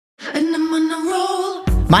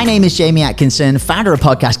My name is Jamie Atkinson, founder of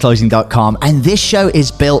podcastclosing.com, and this show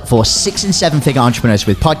is built for 6 and 7 figure entrepreneurs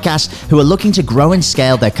with podcasts who are looking to grow and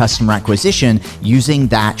scale their customer acquisition using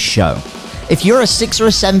that show. If you're a 6 or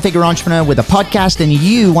a 7 figure entrepreneur with a podcast and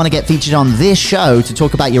you want to get featured on this show to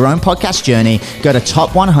talk about your own podcast journey, go to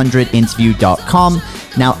top100interview.com.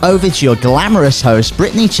 Now over to your glamorous host,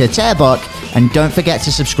 Brittany Chatterbach, and don't forget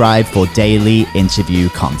to subscribe for daily interview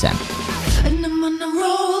content.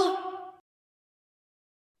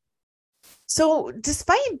 So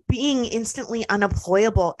despite being instantly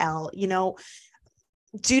unemployable, Elle,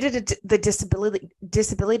 due to the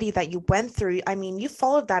disability that you went through, I mean, you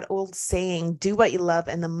followed that old saying, do what you love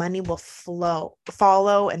and the money will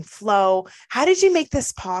follow and flow. How did you make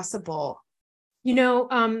this possible?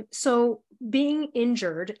 So being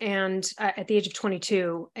injured and at the age of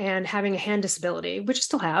 22 and having a hand disability, which I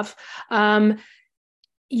still have,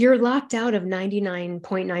 you're locked out of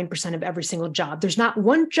 99.9% of every single job. There's not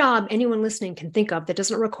one job anyone listening can think of that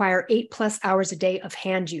doesn't require 8+ hours a day of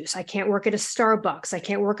hand use. I can't work at a Starbucks. I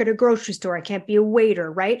can't work at a grocery store. I can't be a waiter,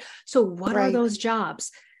 right? So what are those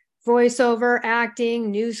jobs? Voiceover,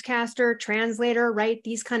 acting, newscaster, translator, right?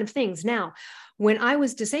 These kind of things. Now, when I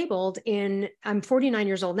was disabled I'm 49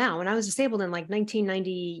 years old now, and I was disabled in like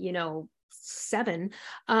 1997,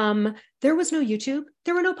 there was no YouTube,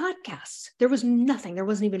 there were no podcasts, there was nothing, there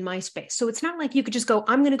wasn't even MySpace. So it's not like you could just go,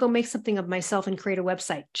 I'm going to go make something of myself and create a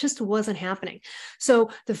website. Just wasn't happening.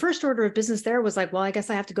 So the first order of business there was like, well, I guess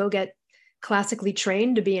I have to go get classically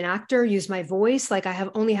trained to be an actor, use my voice. Like I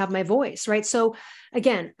only have my voice, right? So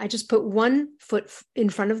again, I just put one foot in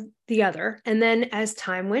front of the other. And then as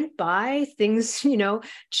time went by, things,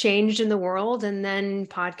 changed in the world. And then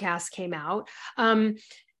podcasts came out.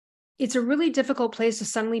 It's a really difficult place to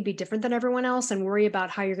suddenly be different than everyone else and worry about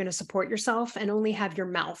how you're going to support yourself and only have your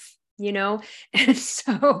mouth, And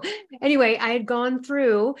so anyway, I had gone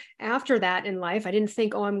through after that in life. I didn't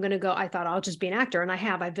think, I'm going to go. I thought I'll just be an actor. And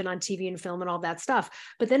I've been on TV and film and all that stuff.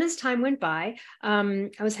 But then as time went by, I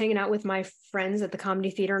was hanging out with my friends at the Comedy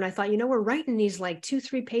Theater. And I thought, we're writing these like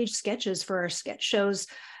 2-3 page sketches for our sketch shows.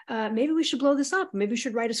 Maybe we should blow this up. Maybe we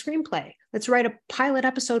should write a screenplay. Let's write a pilot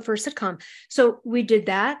episode for a sitcom. So we did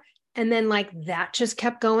that. And then that just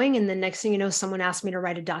kept going. And the next thing you know, someone asked me to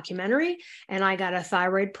write a documentary and I got a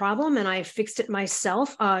thyroid problem and I fixed it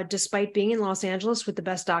myself. Despite being in Los Angeles with the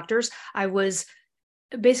best doctors, I was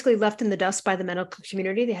basically left in the dust by the medical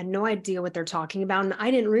community. They had no idea what they're talking about. And I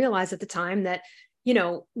didn't realize at the time that,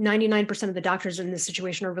 99% of the doctors in this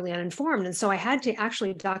situation are really uninformed. And so I had to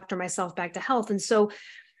actually doctor myself back to health. And so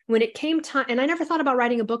when it came time, and I never thought about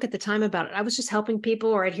writing a book at the time about it. I was just helping people,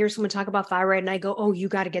 or I'd hear someone talk about thyroid and I go, oh, you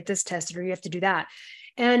got to get this tested or you have to do that.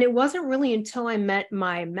 And it wasn't really until I met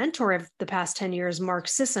my mentor of the past 10 years, Mark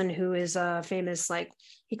Sisson, who is a famous,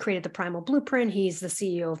 he created the Primal Blueprint. He's the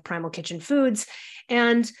CEO of Primal Kitchen Foods.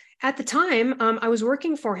 And at the time, I was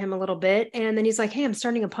working for him a little bit. And then he's like, hey, I'm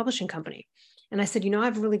starting a publishing company. And I said, I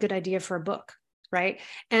have a really good idea for a book. Right.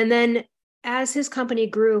 And then as his company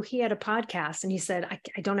grew, he had a podcast and he said, I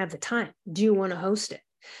don't have the time. Do you want to host it?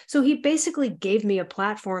 So he basically gave me a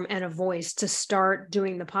platform and a voice to start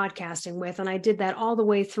doing the podcasting with. And I did that all the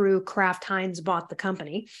way through Kraft Heinz bought the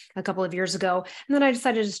company a couple of years ago. And then I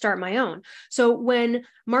decided to start my own. So when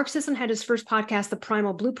Mark Sisson had his first podcast, the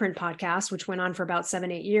Primal Blueprint podcast, which went on for about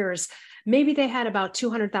 7-8 years, maybe they had about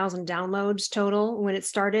 200,000 downloads total when it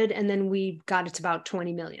started. And then we got it to about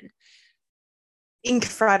 20 million.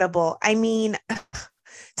 Incredible. I mean,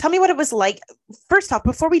 tell me what it was like. First off,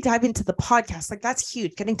 before we dive into the podcast, that's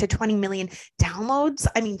huge, getting to 20 million downloads.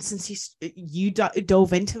 I mean, since you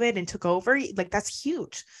dove into it and took over, that's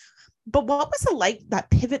huge. But what was it like,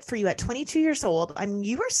 that pivot for you at 22 years old? I mean,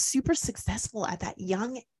 you were super successful at that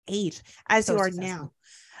young age, as you are now,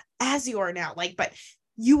 but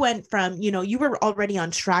you went from, you were already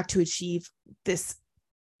on track to achieve this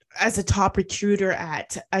as a top recruiter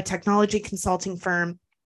at a technology consulting firm.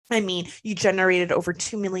 I mean, you generated over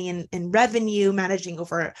 2 million in revenue, managing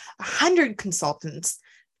over 100 consultants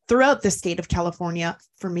throughout the state of California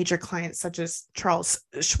for major clients such as Charles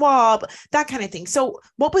Schwab, that kind of thing. So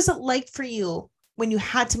what was it like for you when you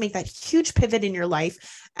had to make that huge pivot in your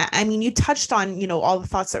life? I mean, you touched on, all the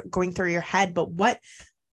thoughts that were going through your head, but what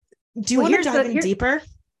do you want to dive in deeper?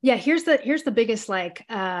 Yeah, here's the biggest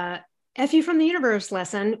F you from the universe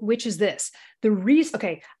lesson, which is this. The reason,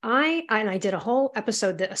 okay, I did a whole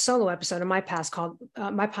episode, a solo episode on my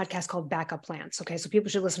podcast called Backup Plans. Okay, so people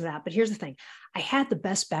should listen to that. But here's the thing: I had the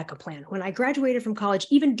best backup plan when I graduated from college.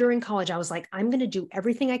 Even during college, I was like, I'm going to do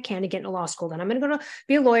everything I can to get into law school, and I'm going to go to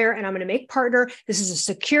be a lawyer, and I'm going to make partner. This is a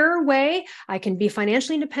secure way. I can be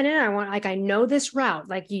financially independent. I know this route,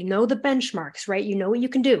 like the benchmarks, right? You know what you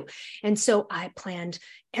can do, and so I planned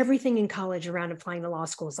everything in college around applying to law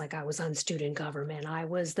schools. Like I was on student government. I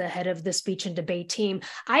was the head of the speech and debate team.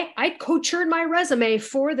 I co-chaired my resume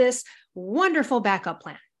for this wonderful backup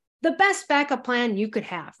plan, the best backup plan you could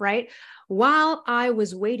have, right? While I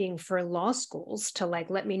was waiting for law schools to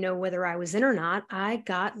let me know whether I was in or not, I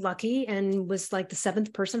got lucky and was like the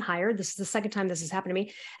 7th person hired. This is the 2nd time this has happened to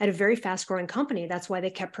me at a very fast growing company. That's why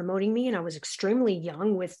they kept promoting me. And I was extremely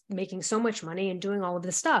young with making so much money and doing all of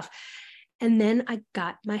this stuff. And then I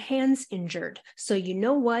got my hands injured. So you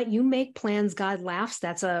know what? You make plans, God laughs.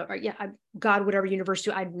 That's God, whatever universe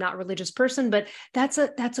do. I'm not a religious person, but that's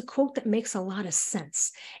a quote that makes a lot of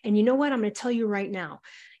sense. And you know what? I'm going to tell you right now,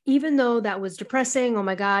 even though that was depressing, oh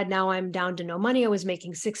my God, now I'm down to no money. I was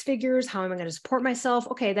making 6 figures. How am I going to support myself?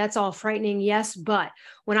 Okay, that's all frightening. Yes. But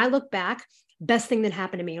when I look back, best thing that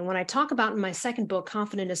happened to me. And when I talk about in my second book,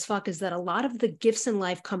 Confident as Fuck, is that a lot of the gifts in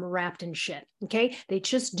life come wrapped in shit. Okay. They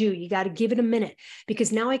just do. You got to give it a minute,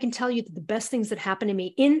 because now I can tell you that the best things that happen to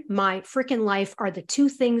me in my freaking life are the 2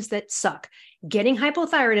 things that suck: getting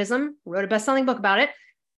hypothyroidism, wrote a best-selling book about it,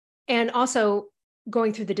 and also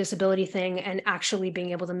going through the disability thing and actually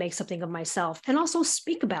being able to make something of myself and also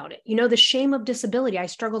speak about it. The shame of disability. I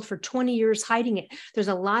struggled for 20 years hiding it. There's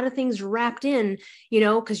a lot of things wrapped in,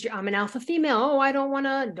 because I'm an alpha female. Oh, I don't want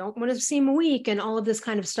to seem weak and all of this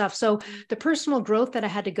kind of stuff. So the personal growth that I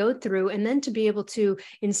had to go through, and then to be able to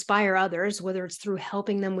inspire others, whether it's through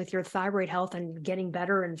helping them with your thyroid health and getting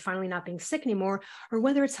better and finally not being sick anymore, or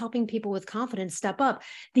whether it's helping people with confidence step up.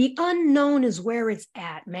 The unknown is where it's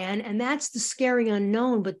at, man. And that's the scary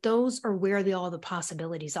unknown, but those are where all the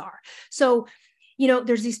possibilities are. So,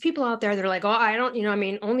 there's these people out there that are like, oh, I don't,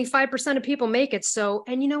 only 5% of people make it. So,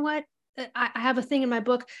 and you know what? I have a thing in my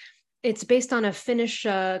book. It's based on a Finnish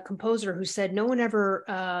composer who said no one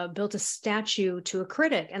ever built a statue to a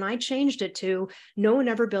critic. And I changed it to no one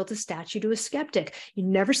ever built a statue to a skeptic. You've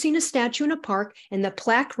never seen a statue in a park and the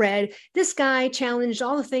plaque read, this guy challenged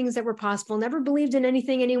all the things that were possible, never believed in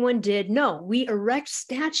anything anyone did. No, we erect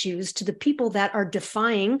statues to the people that are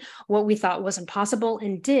defying what we thought was impossible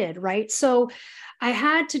and did, right? So I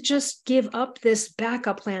had to just give up this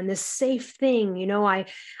backup plan, this safe thing.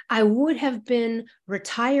 I would have been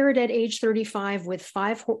retired at age 35 with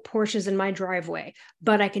 5 Porsches in my driveway.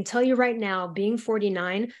 But I can tell you right now, being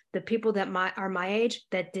 49, the people that are my age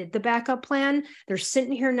that did the backup plan, they're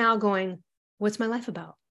sitting here now going, what's my life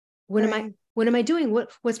about? What am I doing?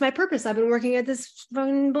 What's my purpose? I've been working at this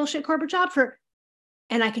fucking bullshit corporate job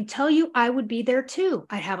and I can tell you, I would be there too.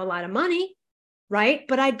 I'd have a lot of money, right?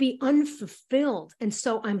 But I'd be unfulfilled. And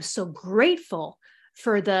so I'm so grateful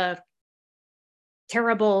for the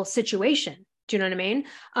terrible situation. Do you know what I mean?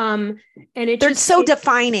 And they're so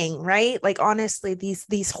defining, right? Like, honestly,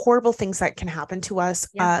 these horrible things that can happen to us.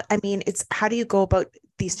 Yeah. It's how do you go about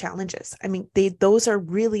these challenges? Those are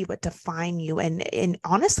really what define you and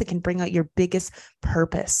honestly can bring out your biggest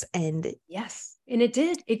purpose. And yes. And it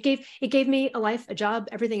did. It gave me a life, a job,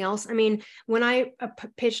 everything else. When I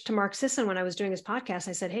pitched to Mark Sisson when I was doing his podcast,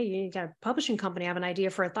 I said, hey, you got a publishing company. I have an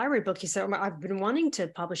idea for a thyroid book. He said, I've been wanting to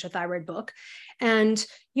publish a thyroid book. And,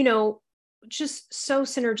 just so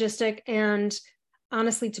synergistic. And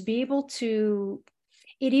honestly, to be able to,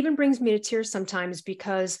 it even brings me to tears sometimes,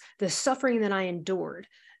 because the suffering that I endured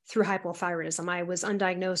through hypothyroidism, I was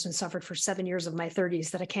undiagnosed and suffered for 7 years of my 30s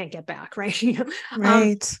that I can't get back. Right.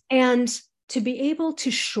 Right. And to be able to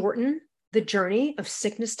shorten the journey of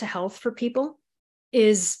sickness to health for people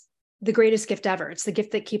is the greatest gift ever. It's the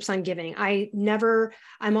gift that keeps on giving.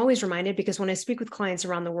 I'm always reminded, because when I speak with clients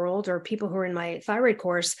around the world or people who are in my thyroid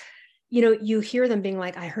course, you hear them being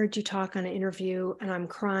like, I heard you talk on an interview and I'm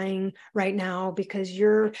crying right now because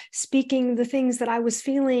you're speaking the things that I was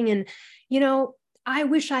feeling. And, I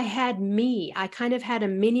wish I had me. I kind of had a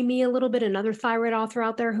mini me a little bit, another thyroid author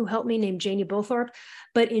out there who helped me named Janie Bowthorpe.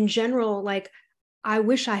 But in general, I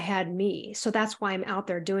wish I had me. So that's why I'm out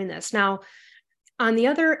there doing this. Now, on the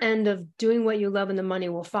other end of doing what you love and the money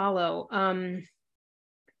will follow,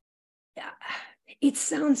 it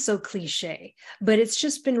sounds so cliche, but it's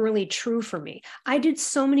just been really true for me. I did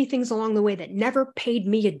so many things along the way that never paid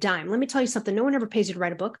me a dime. Let me tell you something. No one ever pays you to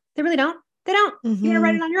write a book. They really don't. They don't. You got to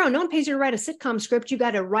write Mhm. it on your own. No one pays you to write a sitcom script. You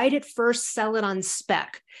got to write it first, sell it on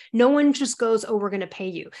spec. No one just goes, oh, we're going to pay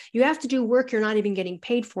you. You have to do work you're not even getting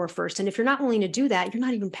paid for first. And if you're not willing to do that, you're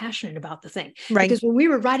not even passionate about the thing. Right. Because when we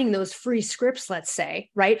were writing those free scripts, let's say,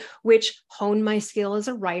 right, which honed my skill as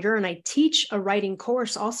a writer, and I teach a writing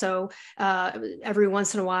course also every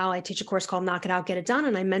once in a while. I teach a course called Knock It Out, Get It Done,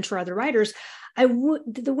 and I mentor other writers.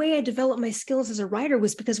 The way I developed my skills as a writer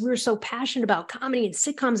was because we were so passionate about comedy and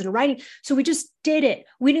sitcoms and writing. So we just did it.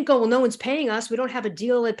 We didn't go, well, no one's paying us. We don't have a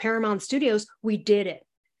deal at Paramount Studios. We did it.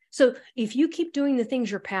 So if you keep doing the things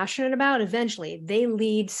you're passionate about, eventually they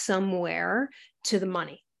lead somewhere to the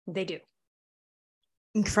money. They do.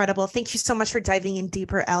 Incredible. Thank you so much for diving in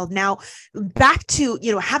deeper, Elle. Now back to,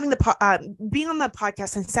 having being on the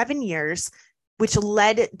podcast in 7 years, which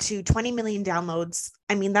led to 20 million downloads.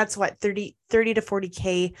 I mean, that's what, 30 to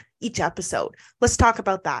 40K each episode. Let's talk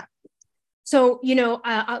about that. So,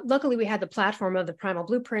 luckily we had the platform of the Primal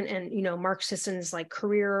Blueprint and, Mark Sisson's like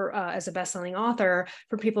career as a best-selling author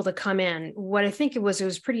for people to come in. What I think it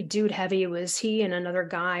was pretty dude heavy. It was he and another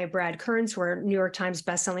guy, Brad Kearns, who are New York Times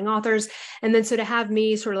best-selling authors. And then so to have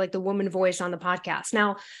me sort of like the woman voice on the podcast.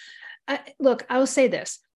 Now, look, I will say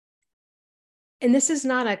this, and this is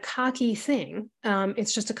not a cocky thing.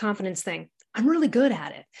 It's just a confidence thing. I'm really good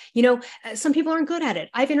at it. Some people aren't good at it.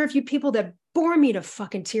 I've interviewed people that bore me to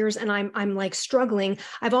fucking tears and I'm like struggling.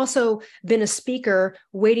 I've also been a speaker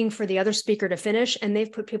waiting for the other speaker to finish and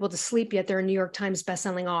they've put people to sleep, yet they're a New York Times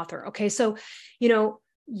bestselling author. Okay. So,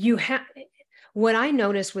 what I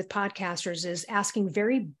notice with podcasters is asking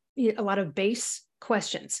a lot of base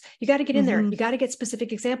questions. You got to get in there. You got to get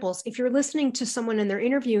specific examples. If you're listening to someone and they're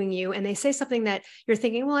interviewing you and they say something that you're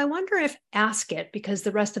thinking, well, I wonder if, ask it, because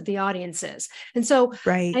the rest of the audience is. And so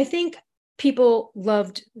Right. I think people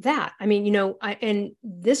loved that. I mean, and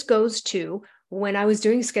this goes to when I was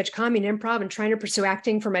doing sketch comedy and improv and trying to pursue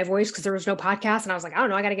acting for my voice because there was no podcast. And I was like, I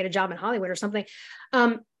don't know, I got to get a job in Hollywood or something.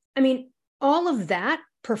 All of that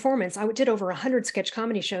performance, I did over 100 sketch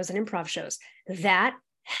comedy shows and improv shows. That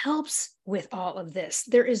helps with all of this.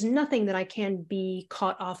 There is nothing that I can be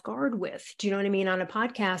caught off guard with. Do you know what I mean? On a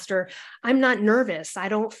podcast, or I'm not nervous. I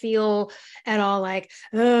don't feel at all like,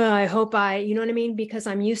 I hope you know what I mean? Because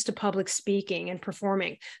I'm used to public speaking and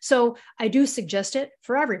performing. So I do suggest it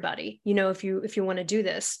for everybody, if you want to do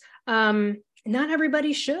this. Not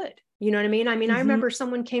everybody should. You know what I mean? I remember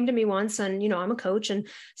someone came to me once and, I'm a coach, and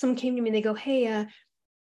someone came to me and they go, hey,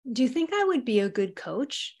 do you think I would be a good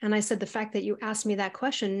coach? And I said, the fact that you asked me that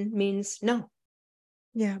question means no.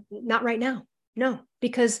 Yeah. Not right now. No,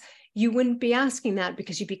 because you wouldn't be asking that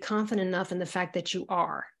because you'd be confident enough in the fact that you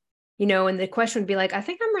are, and the question would be like, I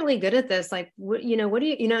think I'm really good at this. Like, what do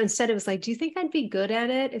you, instead it was like, do you think I'd be good at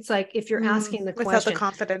it? It's like, if you're asking the question. Without the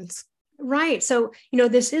confidence. Right. So,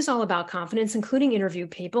 this is all about confidence, including interview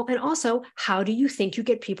people. And also, how do you think you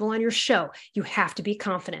get people on your show? You have to be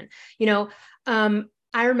confident.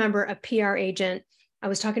 I remember a PR agent, I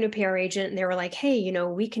was talking to a PR agent and they were like, hey,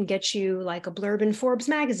 we can get you like a blurb in Forbes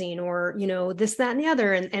magazine or, this, that, and the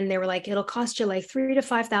other. And they were like, it'll cost you like $3,000 to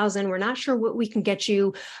 $5,000. We're not sure what we can get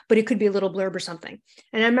you, but it could be a little blurb or something.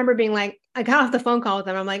 And I remember being like, I got off the phone call with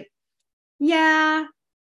them. I'm like, yeah.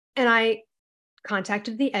 And I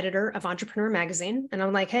contacted the editor of Entrepreneur Magazine and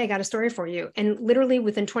I'm like, hey, I got a story for you. And literally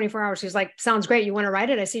within 24 hours, he was like, sounds great. You want to write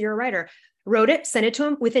it? I see you're a writer. Wrote it, sent it to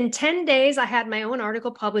him. Within 10 days, I had my own article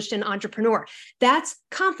published in Entrepreneur. That's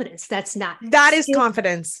confidence. That's not. That is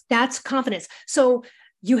confidence. That's confidence. So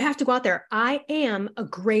you have to go out there. I am a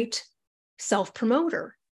great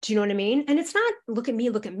self-promoter. Do you know what I mean? And it's not, look at me,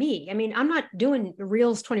 look at me. I'm not doing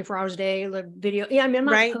reels 24 hours a day, like video. Yeah, I'm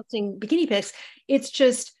not posting bikini pics. It's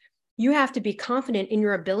just, you have to be confident in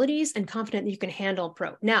your abilities and confident that you can handle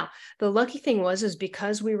pro. Now, the lucky thing is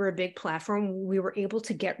because we were a big platform, we were able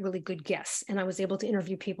to get really good guests. And I was able to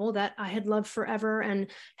interview people that I had loved forever and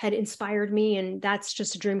had inspired me. And that's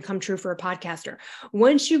just a dream come true for a podcaster.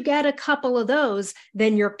 Once you get a couple of those,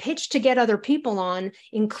 then your pitch to get other people on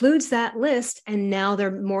includes that list. And now they're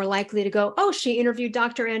more likely to go, oh, she interviewed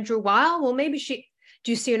Dr. Andrew Weil. Well, maybe she,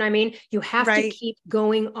 do you see what I mean? You have to keep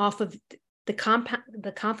going off of the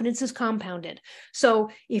confidence is compounded. So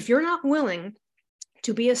if you're not willing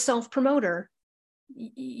to be a self-promoter,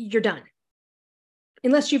 you're done.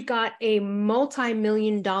 Unless you've got a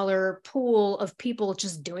multi-million-dollar pool of people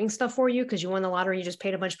just doing stuff for you because you won the lottery, you just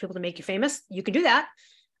paid a bunch of people to make you famous. You can do that.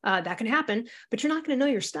 That can happen, but you're not going to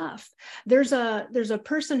know your stuff. There's a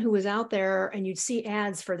person who was out there and you'd see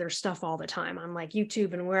ads for their stuff all the time on like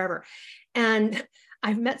YouTube and wherever. And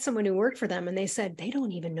I've met someone who worked for them and they said they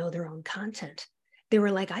don't even know their own content. They were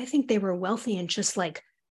like, I think they were wealthy and just like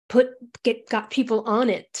got people on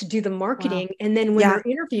it to do the marketing. Wow. And then when they're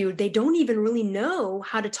interviewed, they don't even really know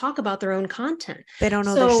how to talk about their own content. They don't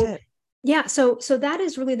know their shit. Yeah. So that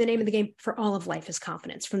is really the name of the game for all of life, is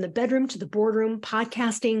confidence, from the bedroom to the boardroom,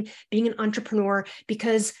 podcasting, being an entrepreneur,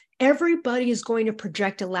 because everybody is going to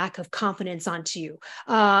project a lack of confidence onto you.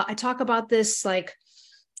 I talk about this like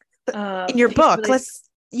in your book.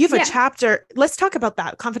 You have a chapter. Let's talk about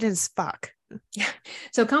that. Confidence fuck. Yeah.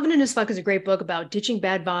 So Confident as Fuck is a great book about ditching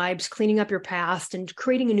bad vibes, cleaning up your past, and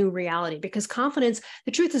creating a new reality. Because confidence,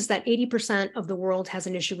 the truth is that 80% of the world has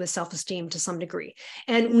an issue with self-esteem to some degree.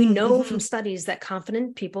 And we know from studies that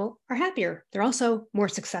confident people are happier. They're also more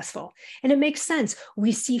successful. And it makes sense.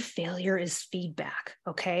 We see failure as feedback.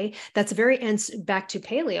 Okay. That's back to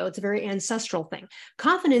paleo. It's a very ancestral thing.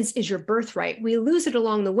 Confidence is your birthright. We lose it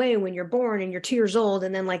along the way when you're born and you're 2 years old,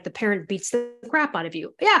 and then like the parent beats the crap out of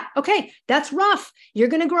you. Yeah. Okay. That's rough. You're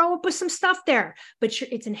going to grow up with some stuff there, but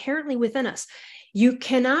it's inherently within us. You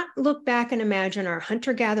cannot look back and imagine our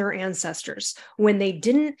hunter-gatherer ancestors when they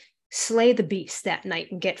didn't slay the beast that night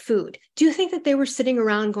and get food. Do you think that they were sitting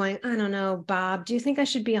around going, I don't know, Bob, do you think I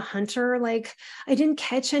should be a hunter? Like, I didn't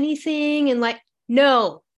catch anything. And like,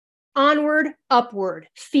 no, onward, upward,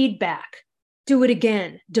 feedback. Do it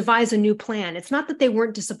again, devise a new plan. It's not that they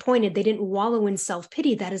weren't disappointed. They didn't wallow in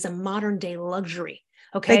self-pity. That is a modern day luxury.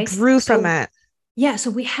 Okay. They grew from it. Yeah.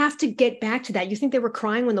 So we have to get back to that. You think they were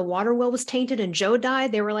crying when the water well was tainted and Joe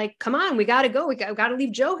died? They were like, come on, we got to go. We got to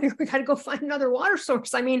leave Joe here. We got to go find another water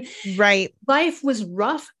source. I mean, right. Life was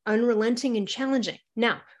rough, unrelenting, and challenging.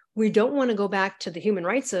 Now, we don't want to go back to the human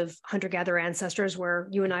rights of hunter-gatherer ancestors where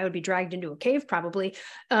you and I would be dragged into a cave probably.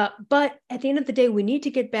 But at the end of the day, we need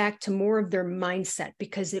to get back to more of their mindset,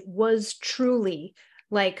 because it was truly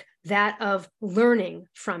like that of learning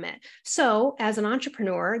from it. So as an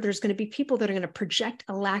entrepreneur, there's going to be people that are going to project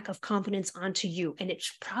a lack of confidence onto you. And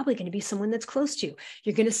it's probably going to be someone that's close to you.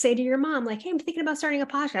 You're going to say to your mom, like, hey, I'm thinking about starting a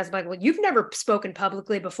podcast. I'm like, well, you've never spoken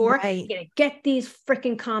publicly before. Right. You're going to get these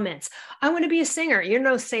freaking comments. I want to be a singer. You're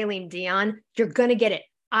no Celine Dion. You're going to get it.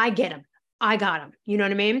 I get them. I got them. You know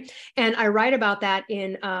what I mean? And I write about that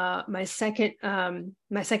in my second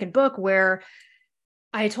book, where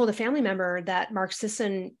I told a family member that Mark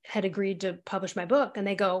Sisson had agreed to publish my book, and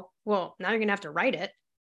they go, well, now you're going to have to write it.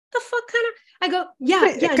 The fuck kind of, I go,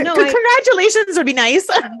 yeah, no. Congratulations would be nice.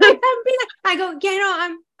 I go, yeah,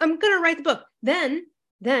 no, I'm going to write the book.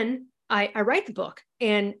 Then I write the book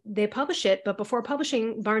and they publish it. But before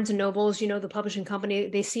publishing, Barnes and Nobles, the publishing company,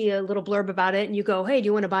 they see a little blurb about it and you go, hey, do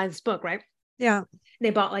you want to buy this book? Right. Yeah.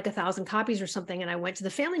 They bought like 1,000 copies or something. And I went to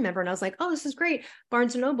the family member and I was like, oh, this is great.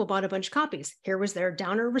 Barnes and Noble bought a bunch of copies. Here was their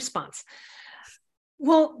downer response.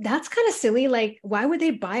 Well, that's kind of silly. Like, why would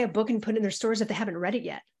they buy a book and put it in their stores if they haven't read it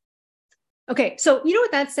yet? Okay. So you know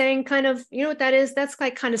what that's saying? Kind of, you know what that is? That's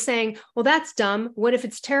like kind of saying, well, that's dumb. What if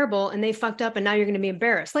it's terrible and they fucked up and now you're going to be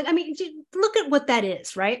embarrassed? Like, I mean, look at what that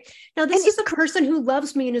is, right? Now, this is a person who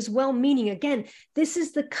loves me and is well-meaning. Again, this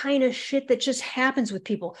is the kind of shit that just happens with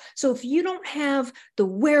people. So if you don't have the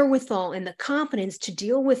wherewithal and the confidence to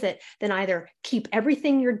deal with it, then either keep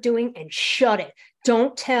everything you're doing and shut it.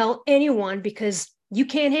 Don't tell anyone because you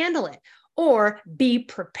can't handle it. Or be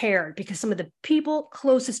prepared, because some of the people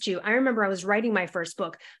closest to you, I remember I was writing my first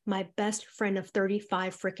book, my best friend of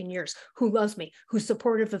 35 freaking years, who loves me, who's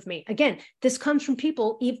supportive of me. Again, this comes from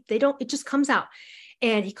people, it just comes out.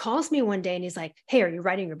 And he calls me one day and he's like, hey, are you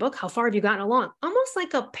writing your book? How far have you gotten along? Almost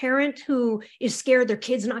like a parent who is scared their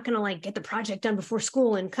kid's not going to like get the project done before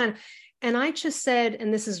school and I just said,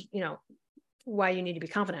 and this is, why you need to be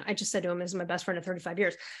confident. I just said to him, this is my best friend of 35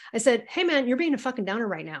 years. I said, hey man, you're being a fucking downer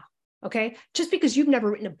right now. Okay. Just because you've never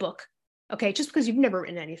written a book. Okay. Just because you've never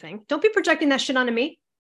written anything. Don't be projecting that shit onto me.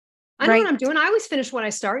 I know what I'm doing. I always finish what I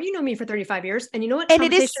start. You know me for 35 years. And you know what? And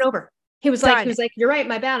Conversation it is over. He was like, you're right.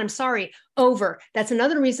 My bad. I'm sorry. Over. That's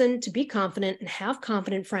another reason to be confident and have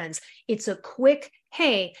confident friends. It's a quick,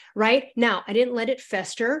 hey, right now, I didn't let it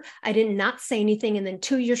fester. I did not say anything. And then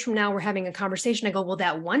 2 years from now, we're having a conversation. I go, well,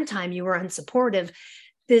 that one time you were unsupportive.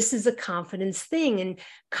 This is a confidence thing, and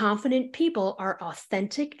confident people are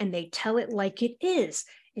authentic and they tell it like it is.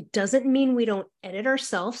 It doesn't mean we don't edit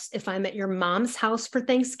ourselves. If I'm at your mom's house for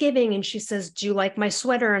Thanksgiving and she says, do you like my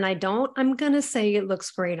sweater? And I don't, I'm going to say it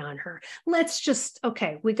looks great on her.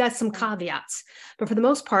 We got some caveats, but for the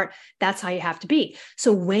most part, that's how you have to be.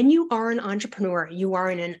 So when you are an entrepreneur, you are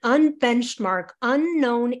in an unbenchmarked,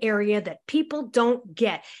 unknown area that people don't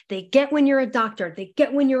get. They get when you're a doctor. They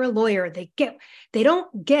get when you're a lawyer. They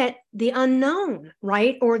don't get the unknown,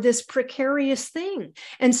 right? Or this precarious thing.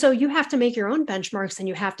 And so you have to make your own benchmarks and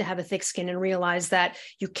you have to have a thick skin and realize that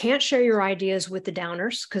you can't share your ideas with the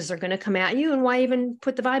downers because they're going to come at you. And why even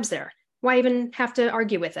put the vibes there? Why even have to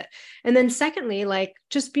argue with it? And then secondly, like,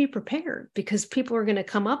 just be prepared because people are going to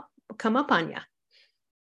come up on you.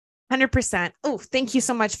 100%. Oh, thank you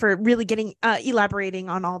so much for really elaborating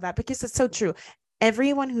on all that, because it's so true.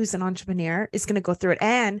 Everyone who's an entrepreneur is going to go through it,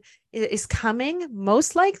 and it is coming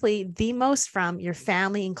most likely the most from your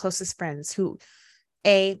family and closest friends who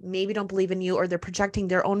maybe don't believe in you, or they're projecting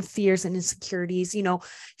their own fears and insecurities. You're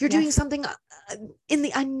doing something in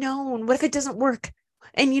the unknown. What if it doesn't work?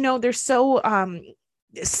 And, they're so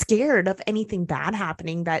scared of anything bad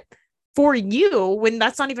happening that for you, when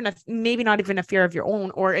that's maybe not even a fear of your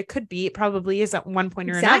own, or it probably is at one point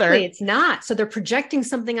or another. Exactly. It's not. So they're projecting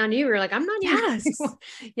something on you. You're like, I'm not even.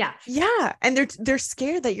 Yeah. Yeah. And they're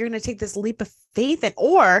scared that you're going to take this leap of faith,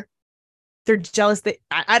 or they're jealous that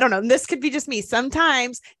I don't know. This could be just me.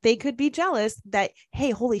 Sometimes they could be jealous that,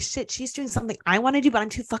 hey, holy shit, she's doing something I want to do, but I'm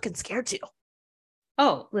too fucking scared to.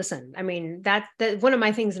 Oh, listen, I mean, that one of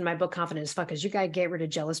my things in my book, Confident as Fuck, is you got to get rid of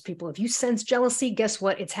jealous people. If you sense jealousy, guess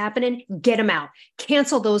what? It's happening. Get them out.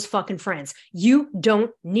 Cancel those fucking friends. You don't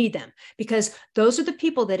need them, because those are the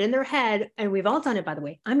people that in their head, and we've all done it, by the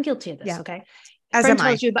way. I'm guilty of this. Yeah. Okay.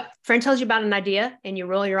 Friend tells you about an idea and you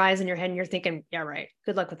roll your eyes in your head and you're thinking, yeah, right.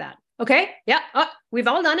 Good luck with that. Okay. Yeah. We've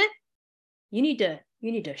all done it. You need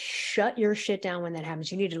to shut your shit down when that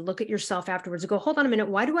happens. You need to look at yourself afterwards and go, hold on a minute.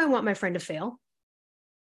 Why do I want my friend to fail?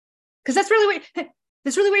 Because that's really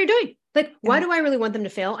what you're doing. Like, why do I really want them to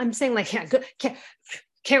fail? I'm saying, like, yeah,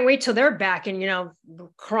 can't wait till they're back and,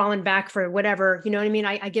 crawling back for whatever, you know what I mean?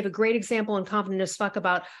 I give a great example in Confident as Fuck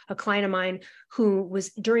about a client of mine who was,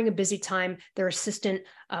 during a busy time, their assistant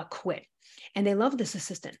quit, and they love this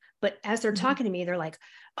assistant. But as they're talking to me, they're like,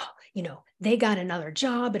 oh, they got another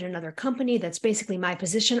job at another company that's basically my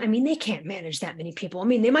position. I mean, they can't manage that many people. I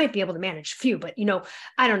mean, they might be able to manage a few, but,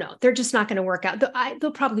 I don't know. They're just not going to work out.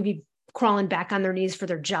 They'll probably be crawling back on their knees for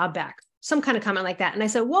their job back. Some kind of comment like that. And I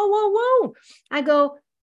said, whoa. I go,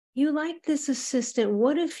 you like this assistant.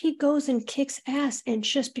 What if he goes and kicks ass and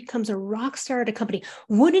just becomes a rock star at a company?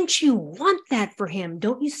 Wouldn't you want that for him?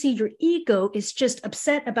 Don't you see your ego is just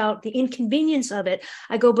upset about the inconvenience of it?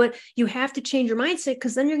 I go, but you have to change your mindset,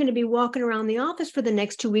 because then you're going to be walking around the office for the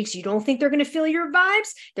next 2 weeks. You don't think they're going to feel your vibes?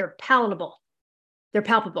 They're palatable. They're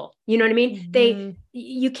palpable. You know what I mean? Mm-hmm.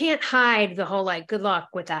 You can't hide the whole, like, good luck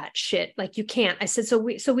with that shit. Like, you can't. I said, so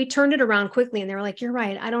we turned it around quickly, and they were like, you're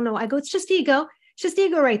right. I don't know. I go, it's just ego. It's just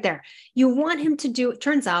ego right there. You want him to do it.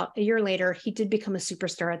 Turns out a year later, he did become a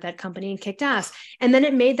superstar at that company and kicked ass. And then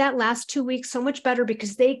it made that last 2 weeks so much better,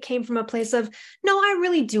 because they came from a place of, no, I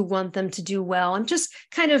really do want them to do well. I'm just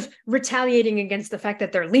kind of retaliating against the fact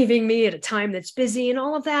that they're leaving me at a time that's busy and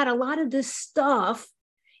all of that. A lot of this stuff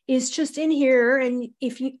is just in here. And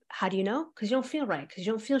how do you know? Because you don't feel right, because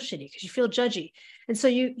you don't feel shitty, because you feel judgy. And so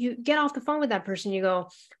you get off the phone with that person, you go,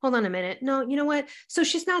 hold on a minute. No, you know what? So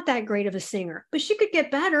she's not that great of a singer, but she could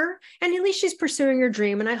get better. And at least she's pursuing her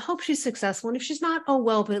dream. And I hope she's successful. And if she's not, oh,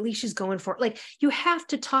 well, but at least she's going for it. Like, you have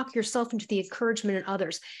to talk yourself into the encouragement in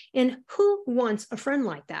others. And who wants a friend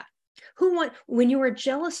like that? When you are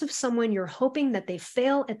jealous of someone, you're hoping that they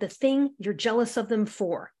fail at the thing you're jealous of them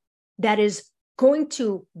for. That is going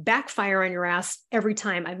to backfire on your ass every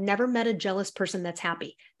time. I've never met a jealous person that's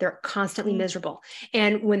happy. They're constantly miserable.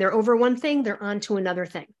 And when they're over one thing, they're on to another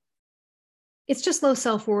thing. It's just low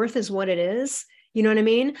self-worth is what it is. You know what I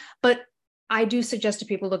mean? But I do suggest to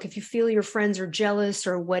people, look, if you feel your friends are jealous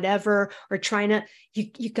or whatever, or trying to,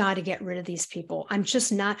 you got to get rid of these people. I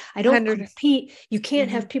don't compete. You can't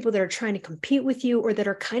have people that are trying to compete with you, or that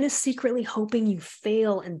are kind of secretly hoping you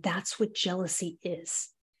fail. And that's what jealousy is.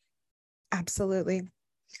 Absolutely.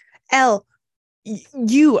 Elle,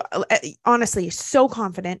 you honestly so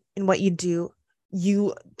confident in what you do.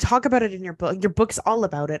 You talk about it in your book. Your book's all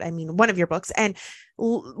about it. I mean, one of your books. And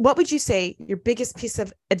what would you say your biggest piece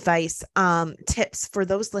of advice, tips for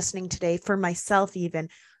those listening today, for myself even,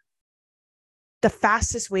 the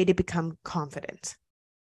fastest way to become confident?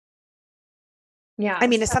 Yeah. I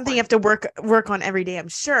mean, it's something you have to work on every day, I'm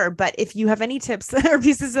sure. But if you have any tips or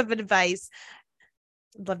pieces of advice,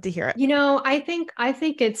 I'd love to hear it. I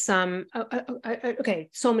think it's, okay.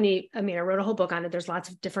 So many, I wrote a whole book on it. There's lots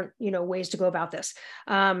of different, ways to go about this.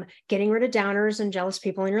 Getting rid of downers and jealous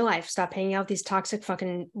people in your life. Stop hanging out with these toxic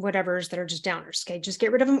fucking whatevers that are just downers. Okay. Just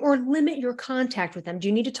get rid of them, or limit your contact with them. Do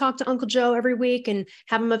you need to talk to Uncle Joe every week and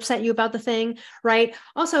have him upset you about the thing? Right.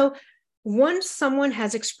 Also, once someone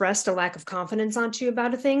has expressed a lack of confidence onto you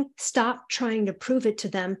about a thing, stop trying to prove it to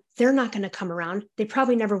them. They're not going to come around. They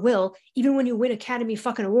probably never will. Even when you win Academy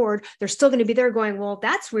fucking award, they're still going to be there going, well,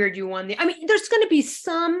 that's weird. You won I mean, there's going to be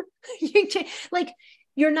some, like,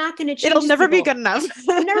 you're not going to change. It'll never be good enough.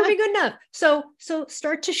 It'll never be good enough. So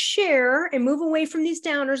start to share and move away from these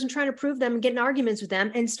downers and trying to prove them and get in arguments with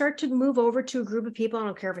them, and start to move over to a group of people. I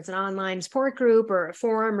don't care if it's an online support group or a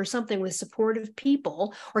forum or something with supportive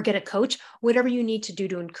people, or get a coach, whatever you need to do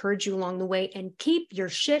to encourage you along the way, and keep your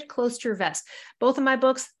shit close to your vest. Both of my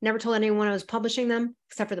books, never told anyone I was publishing them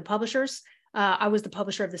except for the publishers. I was the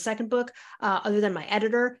publisher of the second book, other than my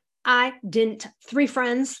editor. I didn't, 3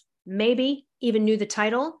 friends, maybe even knew the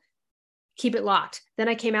title, keep it locked. Then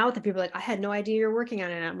I came out with it. People were like, I had no idea you're working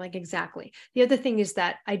on it. And I'm like, exactly. The other thing is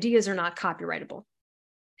that ideas are not copyrightable.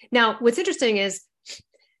 Now, what's interesting is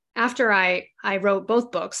after I wrote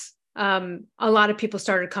both books, a lot of people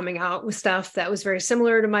started coming out with stuff that was very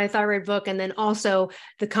similar to my thyroid book. And then also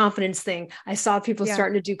the confidence thing. I saw people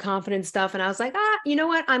starting to do confidence stuff. And I was like, you know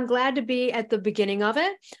what? I'm glad to be at the beginning of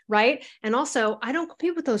it. Right. And also I don't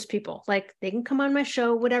compete with those people. Like, they can come on my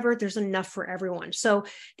show, whatever. There's enough for everyone. So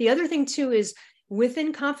the other thing too is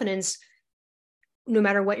within confidence, no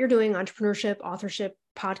matter what you're doing, entrepreneurship, authorship,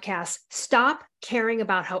 podcasts, stop caring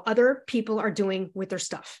about how other people are doing with their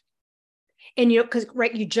stuff. And, because,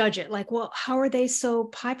 right, you judge it like, well, how are they so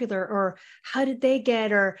popular, or how did they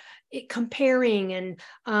get, or comparing.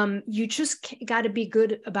 And you just got to be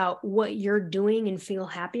good about what you're doing and feel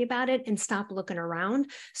happy about it and stop looking around.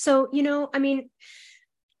 So, I mean,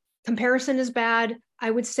 comparison is bad. I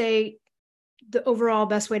would say the overall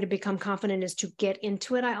best way to become confident is to get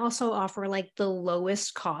into it. I also offer like the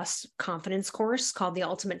lowest cost confidence course called the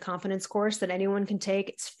Ultimate Confidence Course that anyone can take.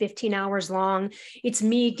 It's 15 hours long. It's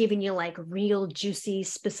me giving you like real juicy,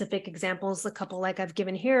 specific examples, a couple like I've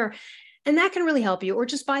given here. And that can really help you, or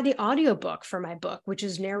just buy the audiobook for my book, which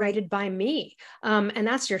is narrated by me. And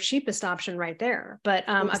that's your cheapest option right there. But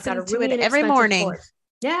I've got a really inexpensive every morning. course.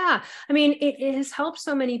 Yeah. I mean, it has helped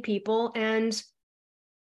so many people. And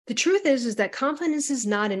the truth is that confidence is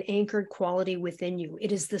not an anchored quality within you.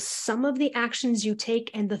 It is the sum of the actions you take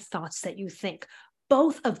and the thoughts that you think.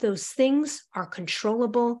 Both of those things are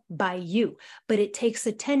controllable by you, but it takes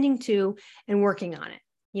attending to and working on it.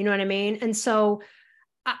 You know what I mean? And so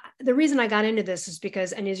the reason I got into this is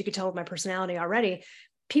because, and as you could tell with my personality already,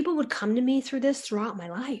 people would come to me through this throughout my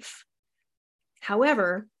life.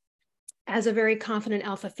 However, as a very confident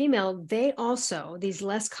alpha female, these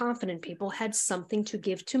less confident people had something to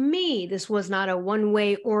give to me. This was not a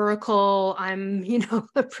one-way oracle. I'm,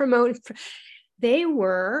 a promote. They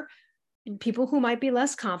were people who might be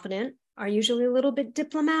less confident, are usually a little bit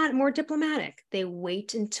more diplomatic. They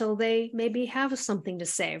wait until they maybe have something to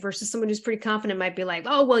say, versus someone who's pretty confident might be like,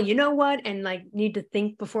 oh, well, you know what? And like need to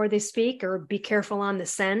think before they speak, or be careful on the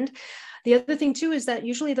send. The other thing too is that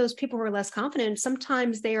usually those people who are less confident,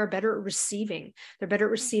 sometimes they are better at receiving. They're better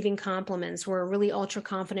at receiving compliments, where really ultra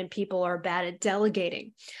confident people are bad at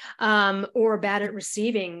delegating, or bad at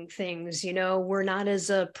receiving things. We're not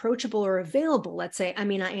as approachable or available. Let's say, I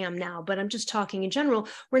mean, I am now, but I'm just talking in general.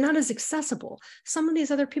 We're not as accessible. Some of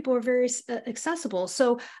these other people are very accessible.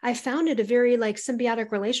 So I founded a very like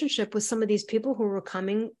symbiotic relationship with some of these people who were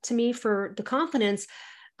coming to me for the confidence.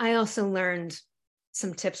 I also learned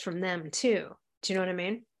some tips from them too. Do you know what I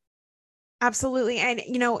mean? Absolutely. And,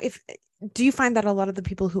 do you find that a lot of the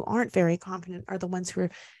people who aren't very confident are the ones who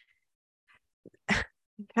are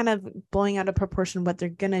kind of blowing out of proportion what they're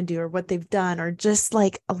going to do or what they've done, or just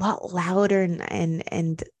like a lot louder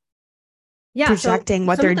and projecting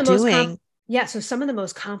what they're doing? So some of the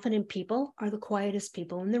most confident people are the quietest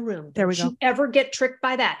people in the room. There we go. Don't you ever get tricked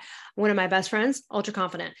by that. One of my best friends, ultra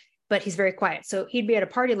confident, but he's very quiet. So he'd be at a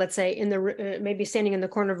party, let's say in the, maybe standing in the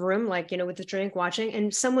corner of a room, like, with the drink watching,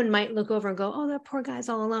 and someone might look over and go, oh, that poor guy's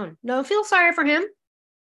all alone. No, feel sorry for him.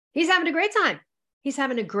 He's having a great time. He's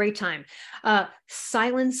having a great time.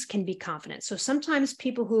 Silence can be confident. So sometimes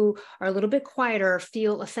people who are a little bit quieter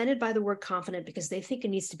feel offended by the word confident because they think it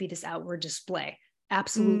needs to be this outward display.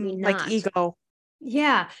 Absolutely not. Like ego.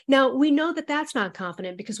 Yeah. Now we know that that's not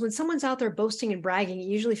confident, because when someone's out there boasting and bragging, it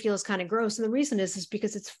usually feels kind of gross. And the reason is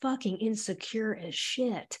because it's fucking insecure as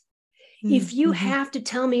shit. Mm-hmm. If you have to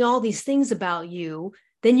tell me all these things about you,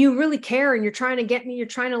 then you really care and you're trying to get me, you're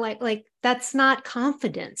trying to like, that's not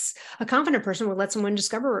confidence. A confident person would let someone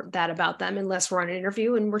discover that about them, unless we're on an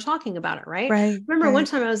interview and we're talking about it. Right. Remember one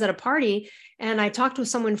time I was at a party and I talked with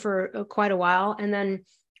someone for quite a while. And then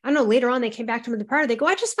I don't know, later on, they came back to me at the party. They go,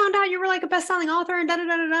 I just found out you were like a best-selling author and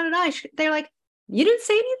da-da-da-da-da-da. They're like, you didn't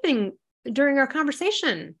say anything during our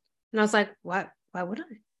conversation. And I was like, what? Why would I?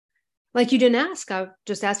 Like you didn't ask. I'm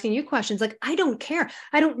just asking you questions. Like, I don't care.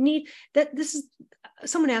 I don't need that.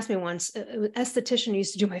 Someone asked me once, an esthetician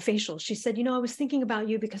used to do my facials. She said, I was thinking about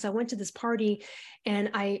you because I went to this party and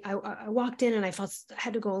I walked in and I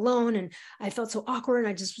had to go alone and I felt so awkward. And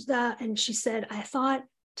I just was that. And she said, I thought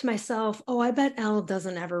to myself, oh, I bet Elle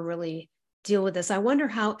doesn't ever really deal with this. I wonder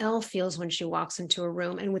how Elle feels when she walks into a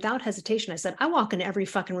room. And without hesitation, I said, I walk into every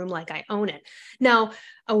fucking room like I own it. Now,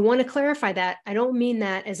 I want to clarify that. I don't mean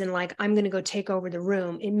that as in like, I'm going to go take over the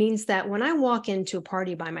room. It means that when I walk into a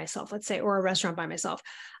party by myself, let's say, or a restaurant by myself,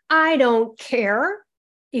 I don't care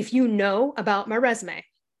if you know about my resume.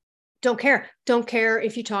 Don't care. Don't care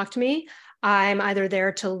if you talk to me. I'm either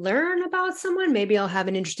there to learn about someone. Maybe I'll have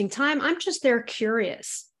an interesting time. I'm just there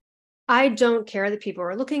curious. I don't care that people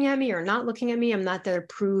are looking at me or not looking at me. I'm not there to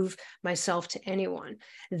prove myself to anyone.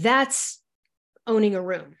 That's owning a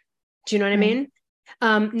room. Do you know what I mean?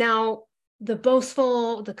 Now, the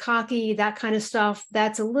boastful, the cocky, that kind of stuff,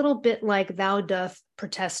 that's a little bit like thou doth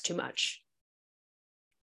protest too much.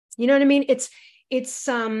 You know what I mean? It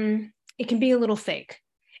can be a little fake.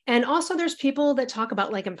 And also there's people that talk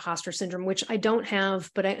about like imposter syndrome, which I don't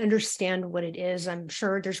have, but I understand what it is. I'm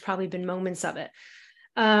sure there's probably been moments of it.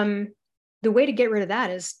 The way to get rid of that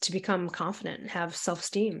is to become confident and have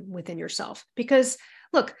self-esteem within yourself. Because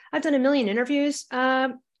look, I've done a million interviews. I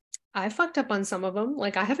fucked up on some of them.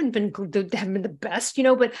 Like I haven't been the best,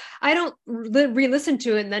 but I don't re-listen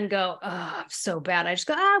to it and then go, oh, I'm so bad. I just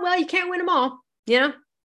go, well, you can't win them all.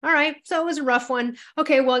 All right. So it was a rough one.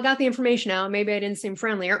 Okay. Well, I got the information out. Maybe I didn't seem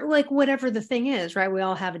friendly or like whatever the thing is, right? We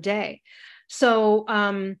all have a day. So,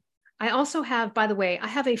 I also have, by the way, I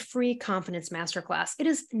have a free confidence masterclass. It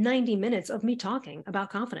is 90 minutes of me talking about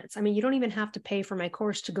confidence. I mean, you don't even have to pay for my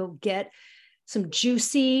course to go get some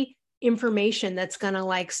juicy information that's going to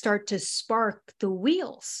like start to spark the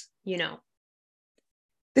wheels,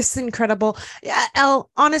 This is incredible. Yeah, Elle,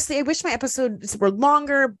 honestly, I wish my episodes were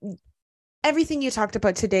longer. Everything you talked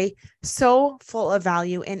about today, so full of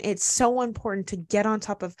value. And it's so important to get on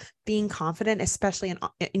top of being confident, especially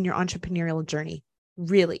in your entrepreneurial journey.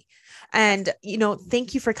 Really. And,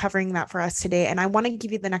 thank you for covering that for us today. And I want to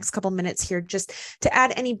give you the next couple minutes here just to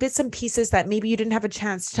add any bits and pieces that maybe you didn't have a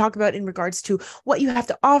chance to talk about in regards to what you have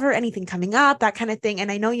to offer, anything coming up, that kind of thing.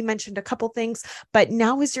 And I know you mentioned a couple things, but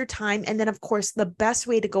now is your time. And then, of course, the best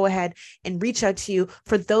way to go ahead and reach out to you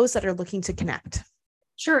for those that are looking to connect.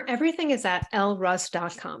 Sure. Everything is at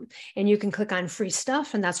elleruss.com and you can click on free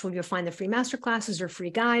stuff. And that's where you'll find the free masterclasses or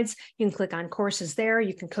free guides. You can click on courses there.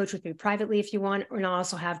 You can coach with me privately if you want, and I'll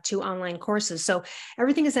also have 2 online courses. So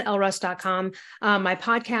everything is at elleruss.com. My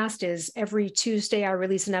podcast is every Tuesday. I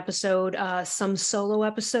release an episode, some solo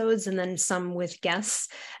episodes, and then some with guests.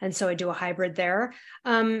 And so I do a hybrid there.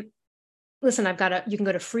 Listen, you can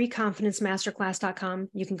go to freeconfidencemasterclass.com.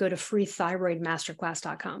 You can go to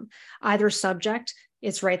freethyroidmasterclass.com. Either subject,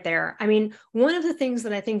 it's right there. I mean, one of the things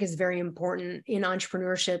that I think is very important in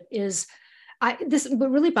entrepreneurship is what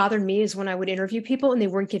really bothered me is when I would interview people and they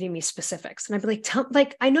weren't giving me specifics. And I'd be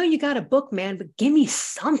like, I know you got a book, man, but give me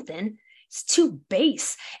something. It's too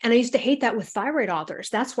base. And I used to hate that with thyroid authors.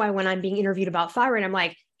 That's why when I'm being interviewed about thyroid, I'm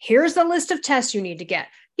like, here's the list of tests you need to get.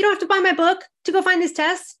 You don't have to buy my book to go find these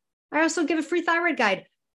tests. I also give a free thyroid guide,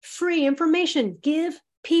 free information. Give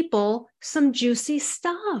people some juicy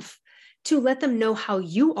stuff to let them know how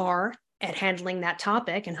you are at handling that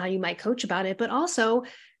topic and how you might coach about it, but also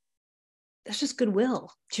that's just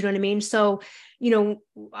goodwill. Do you know what I mean? So, a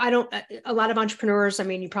lot of entrepreneurs, I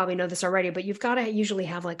mean, you probably know this already, but you've got to usually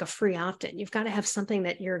have like a free opt-in. You've got to have something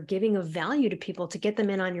that you're giving of value to people to get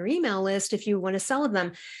them in on your email list if you want to sell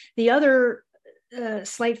them. The other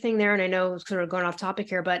slight thing there, and I know it's sort of going off topic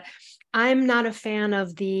here, but I'm not a fan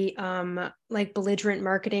of the like belligerent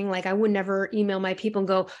marketing. Like I would never email my people and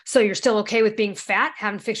go, so you're still okay with being fat,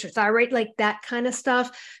 haven't fixed your thyroid, like that kind of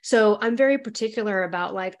stuff. So I'm very particular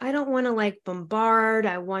about like, I don't want to like bombard.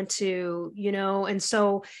 I want to, and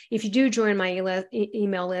so if you do join my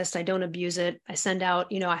email list, I don't abuse it. I send out,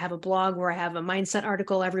 I have a blog where I have a mindset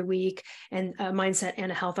article every week and a mindset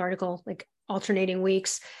and a health article, like alternating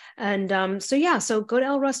weeks. And so go to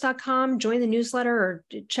elleruss.com, join the newsletter, or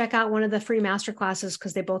check out one of the free masterclasses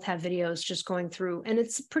because they both have videos just going through, and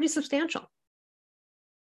it's pretty substantial.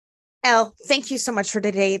 Elle, thank you so much for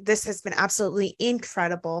today. This has been absolutely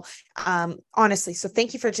incredible. Honestly. So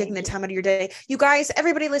thank you for taking the time out of your day. You guys,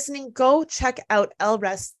 everybody listening, go check out Elle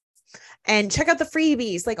Russ and check out the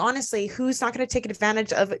freebies. Like, honestly, who's not going to take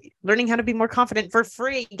advantage of learning how to be more confident for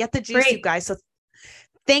free? Get the juice, you guys. So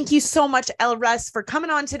thank you so much, Elle Russ, for coming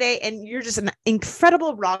on today. And you're just an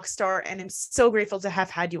incredible rock star. And I'm so grateful to have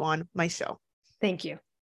had you on my show. Thank you.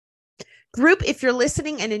 group. If you're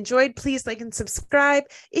listening and enjoyed, please like and subscribe.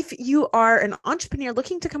 If you are an entrepreneur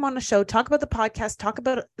looking to come on a show, talk about the podcast, talk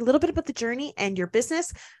about a little bit about the journey and your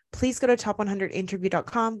business, please go to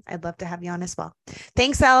top100interview.com. I'd love to have you on as well.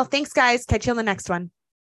 Thanks, Elle. Thanks, guys. Catch you on the next one.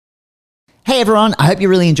 Hey everyone, I hope you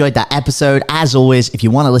really enjoyed that episode. As always, if you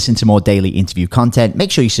want to listen to more daily interview content, make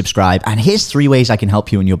sure you subscribe. And here's 3 ways I can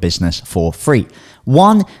help you in your business for free.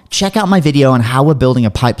 1, check out my video on how we're building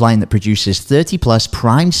a pipeline that produces 30 plus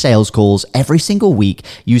prime sales calls every single week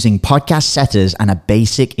using podcast setters and a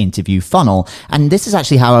basic interview funnel. And this is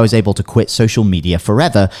actually how I was able to quit social media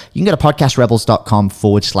forever. You can go to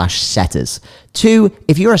podcastrebels.com/setters. 2,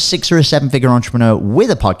 if you're a 6 or a 7 figure entrepreneur with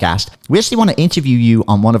a podcast, we actually want to interview you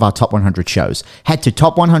on one of our top 100 shows. Head to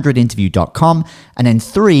top100interview.com. And then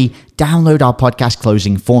 3, download our podcast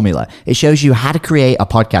closing formula. It shows you how to create a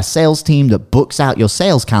podcast sales team that books out your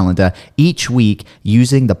sales calendar each week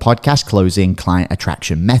using the podcast closing client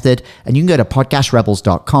attraction method. And you can go to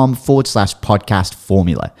podcastrebels.com/podcast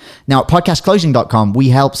formula. Now at podcastclosing.com, we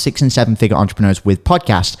help 6 and 7 figure entrepreneurs with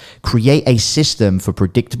podcasts create a system for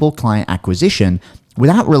predictable client acquisition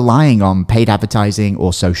without relying on paid advertising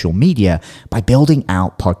or social media by building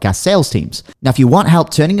out podcast sales teams. Now, if you want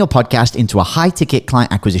help turning your podcast into a high-ticket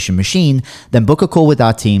client acquisition machine, then book a call with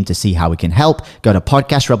our team to see how we can help. Go to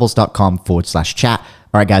podcastrebels.com/chat. All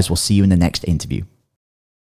right, guys, we'll see you in the next interview.